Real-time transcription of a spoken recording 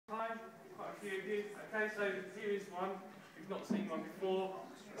you. Okay, so here is one. If you've not seen one before,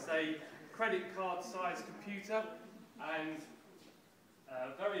 it's a credit card sized computer and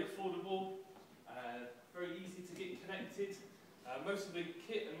very affordable, very easy to get connected. Most of the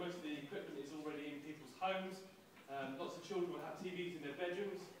kit and most of the equipment is already in people's homes. Lots of children will have TVs in their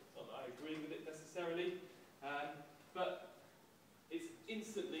bedrooms. Not that I agree with it necessarily, but it's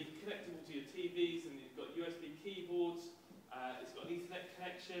instantly connectable to your TVs, and you've got USB keyboards. It's got an Ethernet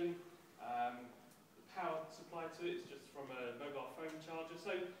connection. The power supply to it is just from a mobile phone charger.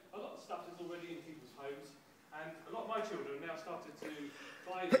 So a lot of stuff is already in people's homes, and a lot of my children have now started to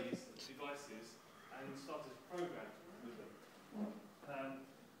buy these devices and started to program with them.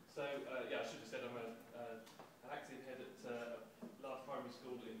 Yeah, I should have said I'm an active head at a large primary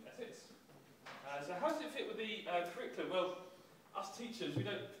school in Essex. So how does it fit with the curriculum? Well, us teachers, we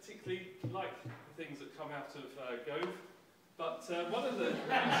don't particularly like the things that come out of Gove, but one of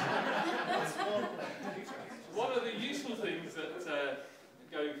the useful things that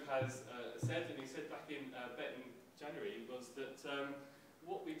Gove has said, and he said back in Beton January, was that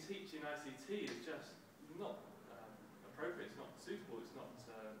what we teach in ICT is just not appropriate, it's not suitable, it's not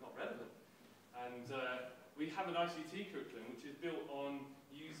relevant. And we have an ICT curriculum which is built on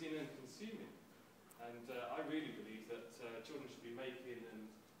using and consuming. And I really believe that children should be making and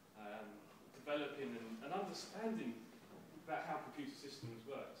developing and understanding about how computer systems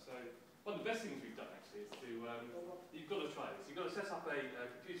work. So one of the best things we've done actually is to, you've got to try this. You've got to set up a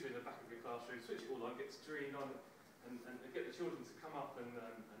computer in the back of your classroom, switch it all on, get the screen on, and get the children to come up and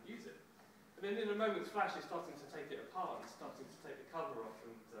use it. And then in a moment's flash, you're starting to take it apart and starting to take the cover off,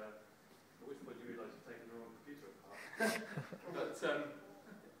 and at which point you realise you've taken the wrong computer apart. But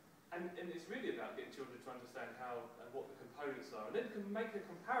and it's really about getting children to understand how and what the components are, and then you can make a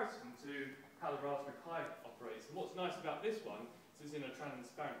comparison to how the Raspberry Pi operates. And what's nice about this one is it's in a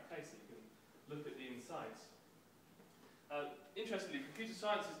transparent case that you can look at the insides. Interestingly, computer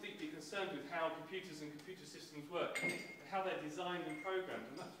science is deeply concerned with how computers and computer systems work, and how they're designed and programmed,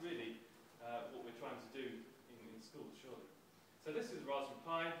 and that's really what we're trying to do in schools, surely. So this is Raspberry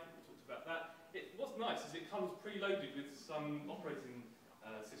Pi, we talked about that. What's nice is it comes preloaded with some operating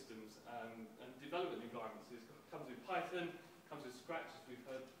systems and development environments. It comes with Python, comes with Scratch, as we've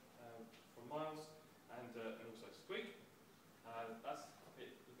heard from Miles, and also Squeak. That's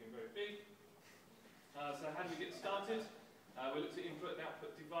it looking very big. So how do we get started? We looked at input and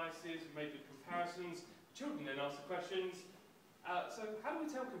output devices, we made the comparisons. Children then asked the questions. So how do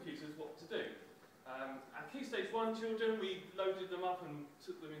we tell computers what to do? Our Key Stage 1 children, we loaded them up and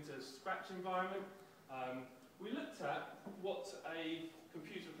took them into a Scratch environment. We looked at what a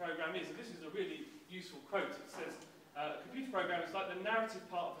computer program is, and this is a really useful quote. It says, a computer program is like the narrative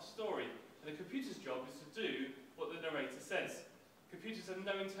part of a story, and a computer's job is to do what the narrator says. Computers have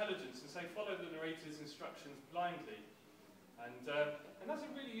no intelligence, and so follow the narrator's instructions blindly. And that's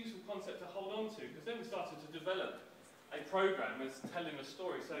a really useful concept to hold on to, because then we started to develop a program as telling a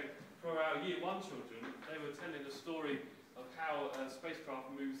story. So for our Year 1 children, they were telling a story of how a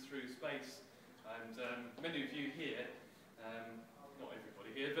spacecraft moves through space. And many of you here, not everybody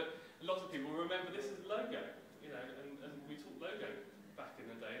here, but lots of people remember this as logo, you know, and we taught logo back in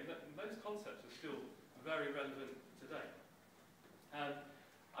the day, and those concepts are still very relevant today.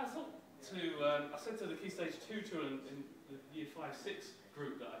 I said to the Key Stage 2 children in the Year 5-6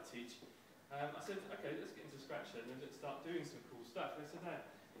 group that I teach, I said, okay, let's get into Scratch then and let's start doing some cool stuff. And they said, no,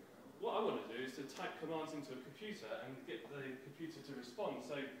 what I want to do is to type commands into a computer and get the computer to respond.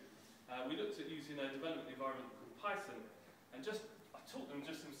 So we looked at using a development environment called Python, and I taught them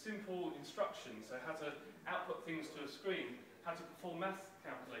just some simple instructions, so how to output things to a screen, how to perform math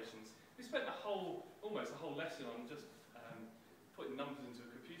calculations. We spent almost a whole lesson on just putting numbers into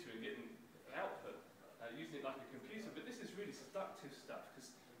a computer and getting an output, using it like a computer. But this is really seductive stuff,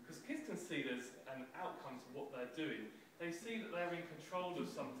 because kids can see there's an outcome to what they're doing. They see that they're in control of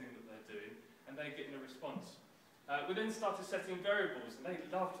something that they're doing, and they're getting a response. We then started setting variables, and they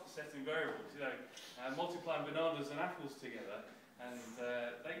loved setting variables, you know, multiplying bananas and apples together, and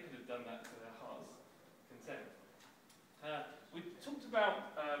they could have done that to their heart's content. We talked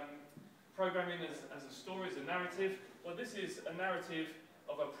about programming as a story, as a narrative. Well, this is a narrative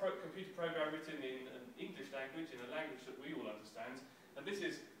of a computer program written in an English language, in a language that we all understand, and this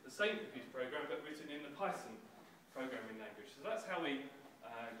is the same computer program, but written in the Python programming language. So that's how we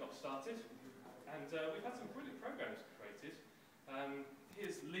got started. And we've had some brilliant programs created.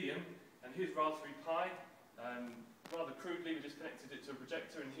 Here's Liam, and here's Raspberry Pi. Rather crudely, we just connected it to a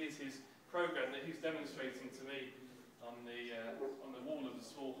projector, and here's his program that he's demonstrating to me on the wall of the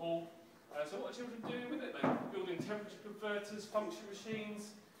small hall. So what are children doing with it? They're building temperature converters, function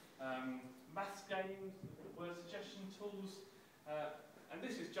machines, maths games, word suggestion tools, and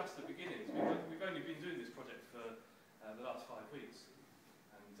this is just the beginnings. We've only been doing this project for the last 5 weeks,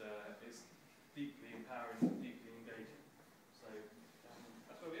 and it's deeply empowering, deeply engaging. So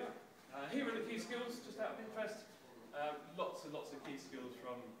that's where we are. Here are the key skills, just out of interest. Lots and lots of key skills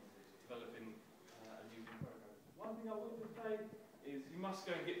from developing a using program. One thing I will say is you must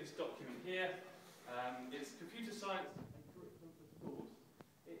go and get this document here. It's Computer Science and Curriculum for Schools.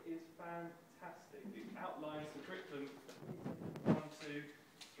 It is fantastic. It outlines the curriculum